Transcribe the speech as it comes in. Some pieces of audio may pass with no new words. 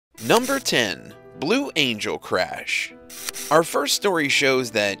Number 10. Blue Angel Crash. Our first story shows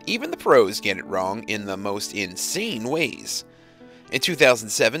that even the pros get it wrong in the most insane ways. In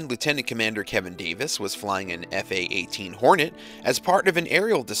 2007, Lieutenant Commander Kevin Davis was flying an FA-18 Hornet as part of an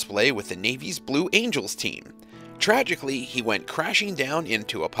aerial display with the Navy's Blue Angels team. Tragically, he went crashing down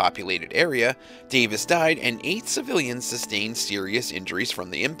into a populated area, Davis died, and 8 civilians sustained serious injuries from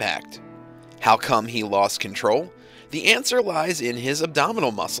the impact. How come he lost control? The answer lies in his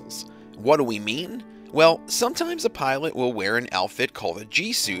abdominal muscles. What do we mean? Well, sometimes a pilot will wear an outfit called a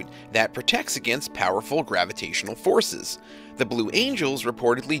G-suit that protects against powerful gravitational forces. The Blue Angels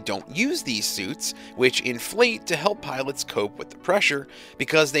reportedly don't use these suits, which inflate to help pilots cope with the pressure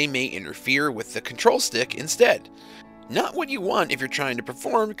because they may interfere with the control stick instead. Not what you want if you're trying to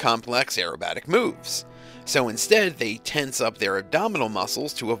perform complex aerobatic moves. So instead, they tense up their abdominal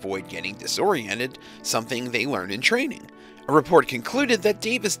muscles to avoid getting disoriented, something they learned in training. A report concluded that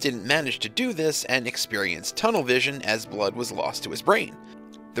Davis didn't manage to do this and experienced tunnel vision as blood was lost to his brain.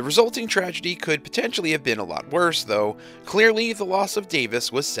 The resulting tragedy could potentially have been a lot worse, though clearly the loss of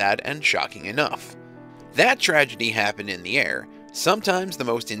Davis was sad and shocking enough. That tragedy happened in the air. Sometimes the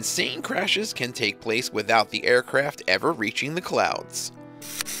most insane crashes can take place without the aircraft ever reaching the clouds.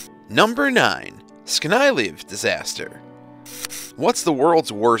 Number 9. Sknyliv Disaster. What's the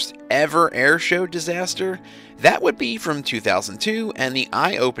world's worst ever airshow disaster? That would be from 2002 and the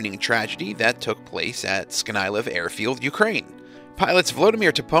eye-opening tragedy that took place at Sknyliv Airfield, Ukraine. Pilots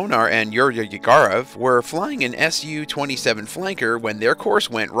Volodymyr Toponar and Yuri Yegorov were flying an Su-27 flanker when their course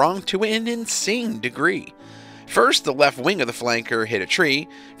went wrong to an insane degree. First, the left wing of the flanker hit a tree.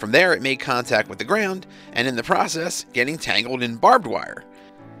 From there, it made contact with the ground, and in the process, getting tangled in barbed wire.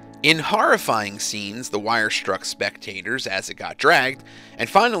 In horrifying scenes, the wire struck spectators as it got dragged, and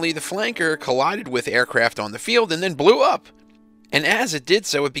finally the flanker collided with aircraft on the field and then blew up. And as it did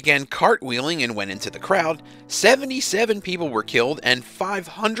so, it began cartwheeling and went into the crowd. 77 people were killed and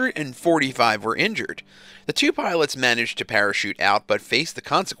 545 were injured. The 2 pilots managed to parachute out but faced the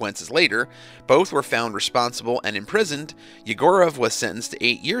consequences later. Both were found responsible and imprisoned. Yegorov was sentenced to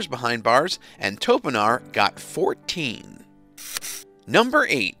 8 years behind bars, and Toponar got 14. Number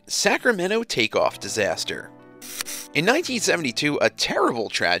 8. Sacramento Takeoff Disaster. In 1972, a terrible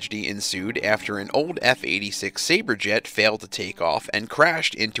tragedy ensued after an old F-86 Sabre jet failed to take off and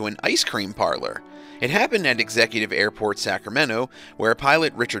crashed into an ice cream parlor. It happened at Executive Airport Sacramento, where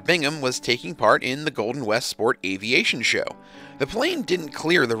pilot Richard Bingham was taking part in the Golden West Sport Aviation Show. The plane didn't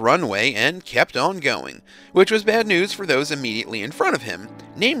clear the runway and kept on going, which was bad news for those immediately in front of him,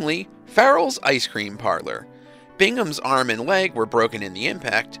 namely Farrell's Ice Cream Parlor. Bingham's arm and leg were broken in the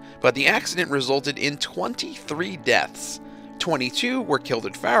impact, but the accident resulted in 23 deaths. 22 were killed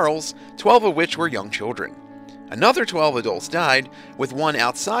at Farrell's, 12 of which were young children. Another 12 adults died, with one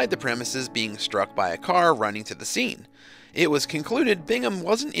outside the premises being struck by a car running to the scene. It was concluded Bingham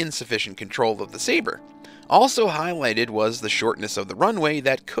wasn't in sufficient control of the Sabre. Also highlighted was the shortness of the runway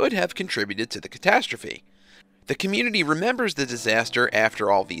that could have contributed to the catastrophe. The community remembers the disaster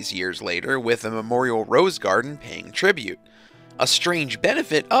after all these years later, with a memorial rose garden paying tribute. A strange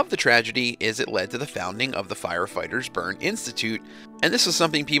benefit of the tragedy is it led to the founding of the Firefighters Burn Institute, and this was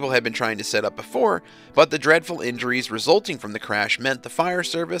something people had been trying to set up before, but the dreadful injuries resulting from the crash meant the fire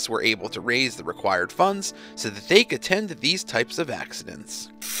service were able to raise the required funds so that they could tend to these types of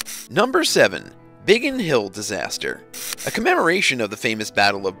accidents. Number 7. Biggin Hill Disaster. A commemoration of the famous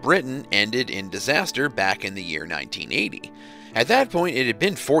Battle of Britain ended in disaster back in the year 1980. At that point, it had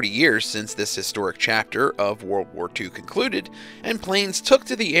been 40 years since this historic chapter of World War II concluded, and planes took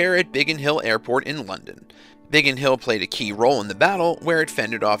to the air at Biggin Hill Airport in London. Biggin Hill played a key role in the battle, where it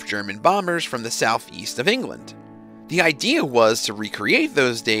fended off German bombers from the southeast of England. The idea was to recreate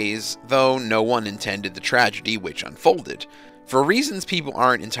those days, though no one intended the tragedy which unfolded. For reasons people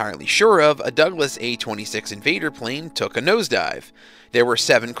aren't entirely sure of, a Douglas A-26 Invader plane took a nosedive. There were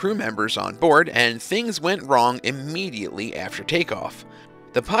 7 crew members on board, and things went wrong immediately after takeoff.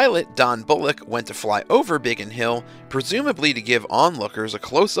 The pilot, Don Bullock, went to fly over Biggin Hill, presumably to give onlookers a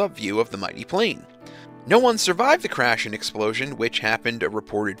close-up view of the mighty plane. No one survived the crash and explosion, which happened a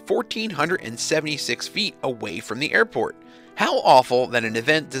reported 1,476 feet away from the airport. How awful that an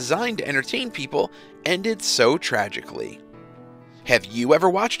event designed to entertain people ended so tragically. Have you ever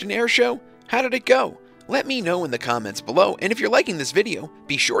watched an air show? How did it go? Let me know in the comments below, and if you're liking this video,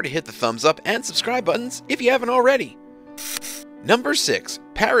 be sure to hit the thumbs up and subscribe buttons if you haven't already. Number 6.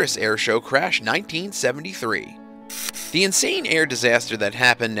 Paris Airshow Crash 1973. The insane air disaster that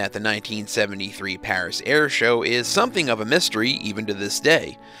happened at the 1973 Paris Airshow is something of a mystery even to this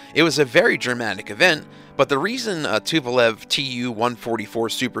day. It was a very dramatic event, but the reason a Tupolev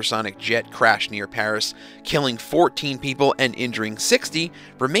Tu-144 supersonic jet crashed near Paris, killing 14 people and injuring 60,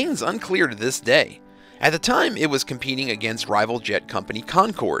 remains unclear to this day. At the time, it was competing against rival jet company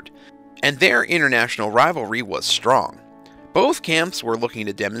Concorde, and their international rivalry was strong. Both camps were looking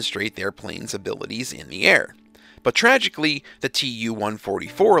to demonstrate their plane's abilities in the air. But tragically, the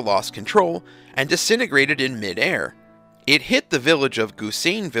Tu-144 lost control and disintegrated in mid-air. It hit the village of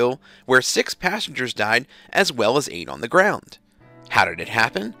Goussainville, where 6 passengers died as well as 8 on the ground. How did it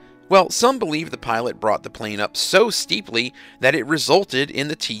happen? Well, some believe the pilot brought the plane up so steeply that it resulted in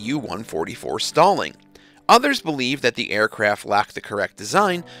the Tu-144 stalling. Others believe that the aircraft lacked the correct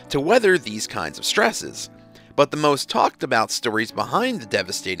design to weather these kinds of stresses. But the most talked about stories behind the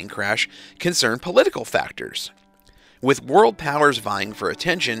devastating crash concern political factors. With world powers vying for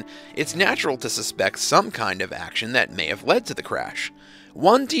attention, it's natural to suspect some kind of action that may have led to the crash.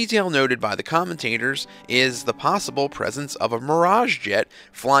 One detail noted by the commentators is the possible presence of a Mirage jet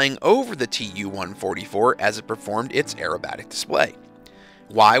flying over the Tu-144 as it performed its aerobatic display.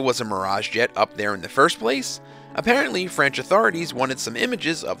 Why was a Mirage jet up there in the first place? Apparently, French authorities wanted some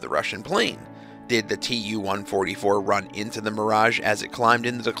images of the Russian plane. Did the Tu-144 run into the Mirage as it climbed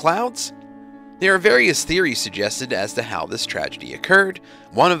into the clouds? There are various theories suggested as to how this tragedy occurred,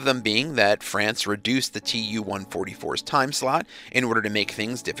 one of them being that France reduced the Tu-144's time slot in order to make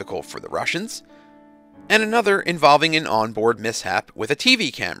things difficult for the Russians, and another involving an onboard mishap with a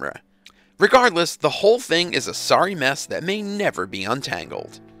TV camera. Regardless, the whole thing is a sorry mess that may never be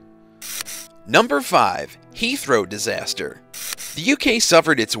untangled. Number 5. Heathrow Disaster. The UK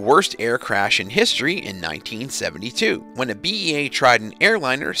suffered its worst air crash in history in 1972, when a BEA Trident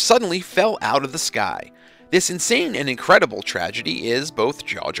airliner suddenly fell out of the sky. This insane and incredible tragedy is both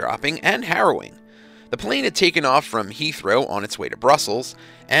jaw-dropping and harrowing. The plane had taken off from Heathrow on its way to Brussels,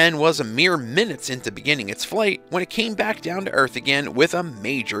 and was a mere minutes into beginning its flight when it came back down to Earth again with a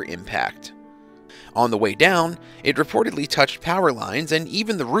major impact. On the way down, it reportedly touched power lines and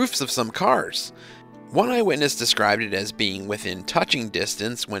even the roofs of some cars. One eyewitness described it as being within touching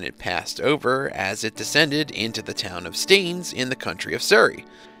distance when it passed over as it descended into the town of Staines in the country of Surrey.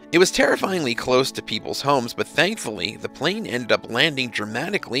 It was terrifyingly close to people's homes, but thankfully the plane ended up landing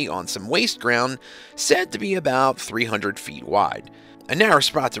dramatically on some waste ground said to be about 300 feet wide. A narrow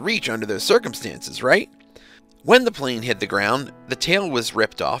spot to reach under those circumstances, right? When the plane hit the ground, the tail was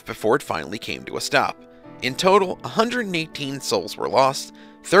ripped off before it finally came to a stop. In total, 118 souls were lost,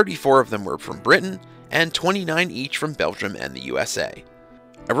 34 of them were from Britain, and 29 each from Belgium and the USA.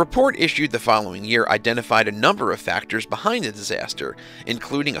 A report issued the following year identified a number of factors behind the disaster,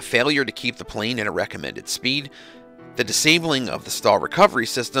 including a failure to keep the plane at a recommended speed, the disabling of the stall recovery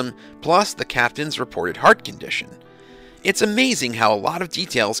system, plus the captain's reported heart condition. It's amazing how a lot of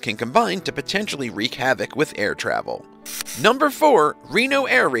details can combine to potentially wreak havoc with air travel. Number 4. Reno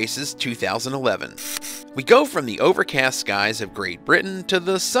Air Races 2011. We go from the overcast skies of Great Britain to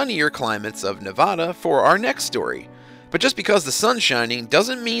the sunnier climates of Nevada for our next story. But just because the sun's shining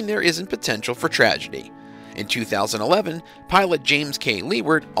doesn't mean there isn't potential for tragedy. In 2011, pilot James K.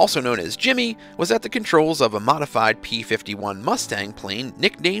 Leeward, also known as Jimmy, was at the controls of a modified P-51 Mustang plane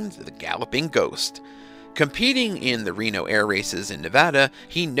nicknamed the Galloping Ghost. Competing in the Reno Air Races in Nevada,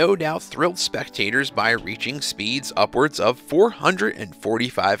 he no doubt thrilled spectators by reaching speeds upwards of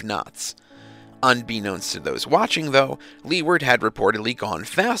 445 knots. Unbeknownst to those watching, though, Leeward had reportedly gone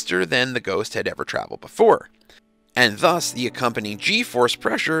faster than the Ghost had ever traveled before, and thus the accompanying G-force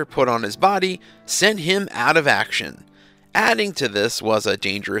pressure put on his body sent him out of action. Adding to this was a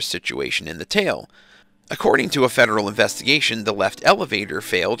dangerous situation in the tail. According to a federal investigation, the left elevator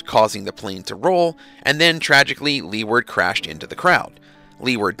failed, causing the plane to roll, and then tragically Leeward crashed into the crowd.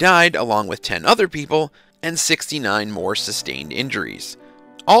 Leeward died along with 10 other people, and 69 more sustained injuries.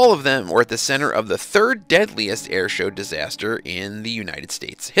 All of them were at the center of the third deadliest airshow disaster in the United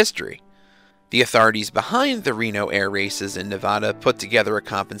States history. The authorities behind the Reno Air Races in Nevada put together a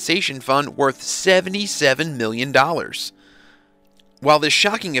compensation fund worth $77 million. While this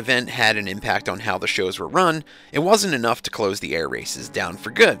shocking event had an impact on how the shows were run, it wasn't enough to close the air races down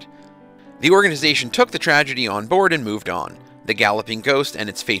for good. The organization took the tragedy on board and moved on. The Galloping Ghost and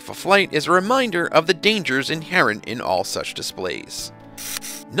its fateful flight is a reminder of the dangers inherent in all such displays.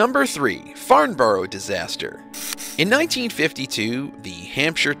 Number 3. Farnborough Disaster. In 1952, the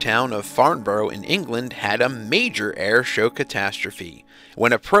Hampshire town of Farnborough in England had a major air show catastrophe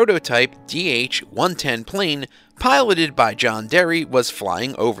when a prototype DH-110 plane piloted by John Derry was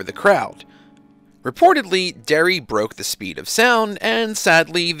flying over the crowd. Reportedly, Derry broke the speed of sound, and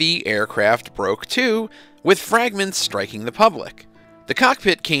sadly, the aircraft broke too, with fragments striking the public. The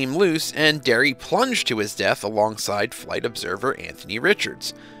cockpit came loose, and Derry plunged to his death alongside flight observer Anthony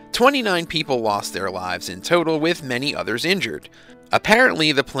Richards. 29 people lost their lives in total, with many others injured.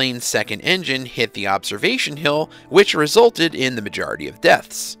 Apparently, the plane's second engine hit the observation hill, which resulted in the majority of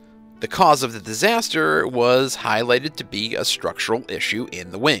deaths. The cause of the disaster was highlighted to be a structural issue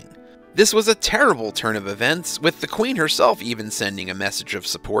in the wing. This was a terrible turn of events, with the Queen herself even sending a message of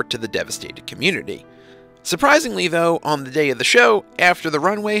support to the devastated community. Surprisingly though, on the day of the show, after the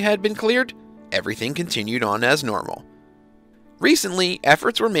runway had been cleared, everything continued on as normal. Recently,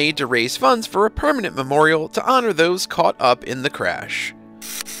 efforts were made to raise funds for a permanent memorial to honor those caught up in the crash.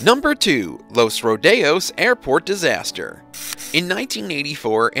 Number 2. Los Rodeos Airport Disaster. In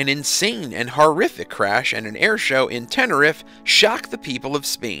 1984, an insane and horrific crash at an airshow in Tenerife shocked the people of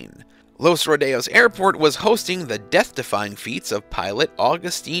Spain. Los Rodeos Airport was hosting the death-defying feats of pilot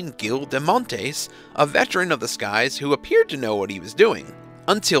Agustin Gil de Montes, a veteran of the skies who appeared to know what he was doing.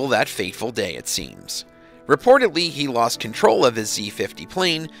 Until that fateful day, it seems. Reportedly, he lost control of his Z-50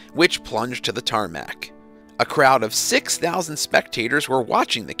 plane, which plunged to the tarmac. A crowd of 6,000 spectators were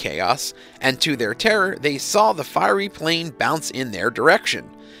watching the chaos, and to their terror, they saw the fiery plane bounce in their direction.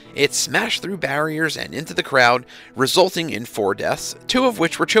 It smashed through barriers and into the crowd, resulting in 4 deaths, 2 of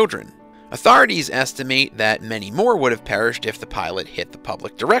which were children. Authorities estimate that many more would have perished if the pilot hit the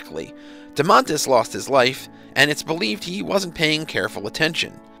public directly. De Montes lost his life, and it's believed he wasn't paying careful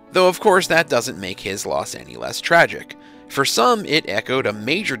attention. Though of course that doesn't make his loss any less tragic. For some, it echoed a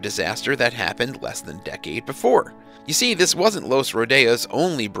major disaster that happened less than a decade before. You see, this wasn't Los Rodeos'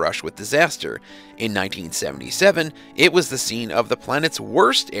 only brush with disaster. In 1977, it was the scene of the planet's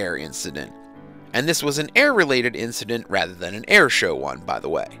worst air incident. And this was an air-related incident rather than an airshow one, by the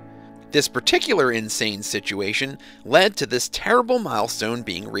way. This particular insane situation led to this terrible milestone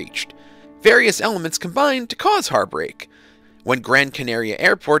being reached. Various elements combined to cause heartbreak. When Gran Canaria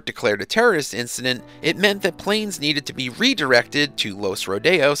Airport declared a terrorist incident, it meant that planes needed to be redirected to Los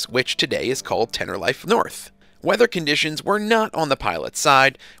Rodeos, which today is called Tenerife North. Weather conditions were not on the pilot's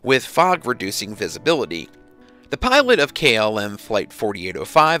side, with fog reducing visibility. The pilot of KLM Flight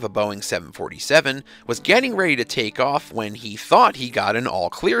 4805, a Boeing 747, was getting ready to take off when he thought he got an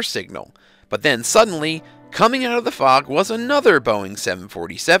all-clear signal. But then suddenly, coming out of the fog was another Boeing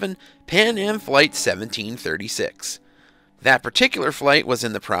 747, Pan Am Flight 1736. That particular flight was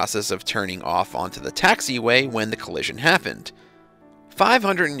in the process of turning off onto the taxiway when the collision happened.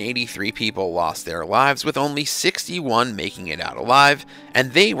 583 people lost their lives, with only 61 making it out alive,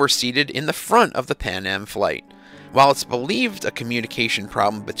 and they were seated in the front of the Pan Am flight. While it's believed a communication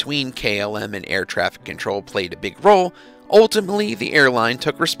problem between KLM and air traffic control played a big role, ultimately the airline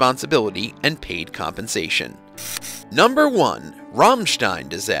took responsibility and paid compensation. Number 1. Ramstein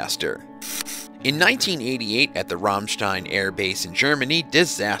Disaster. In 1988, at the Ramstein Air Base in Germany,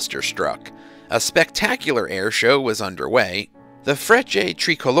 disaster struck. A spectacular air show was underway. The Frecce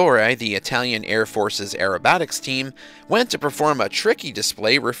Tricolore, the Italian Air Force's aerobatics team, went to perform a tricky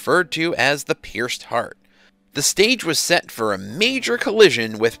display referred to as the Pierced Heart. The stage was set for a major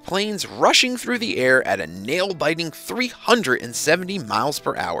collision, with planes rushing through the air at a nail-biting 370 miles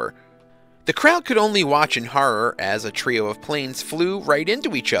per hour. The crowd could only watch in horror as a trio of planes flew right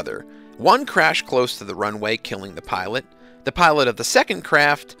into each other. One crashed close to the runway, killing the pilot. The pilot of the second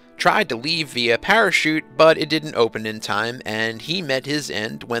craft tried to leave via parachute, but it didn't open in time, and he met his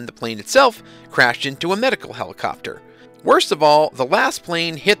end when the plane itself crashed into a medical helicopter. Worst of all, the last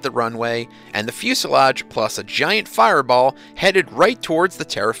plane hit the runway, and the fuselage plus a giant fireball headed right towards the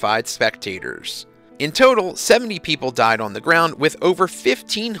terrified spectators. In total, 70 people died on the ground, with over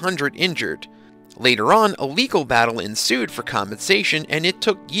 1,500 injured. Later on, a legal battle ensued for compensation, and it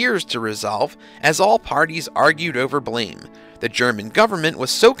took years to resolve as all parties argued over blame. The German government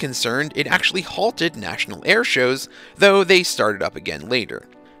was so concerned it actually halted national air shows, though they started up again later.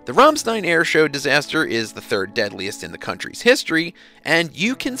 The Ramstein air show disaster is the 3rd deadliest in the country's history, and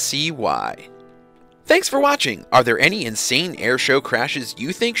you can see why. Thanks for watching. Are there any insane air show crashes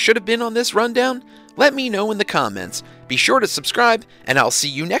you think should have been on this rundown? Let me know in the comments. Be sure to subscribe, and I'll see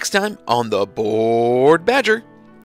you next time on the Bored Badger.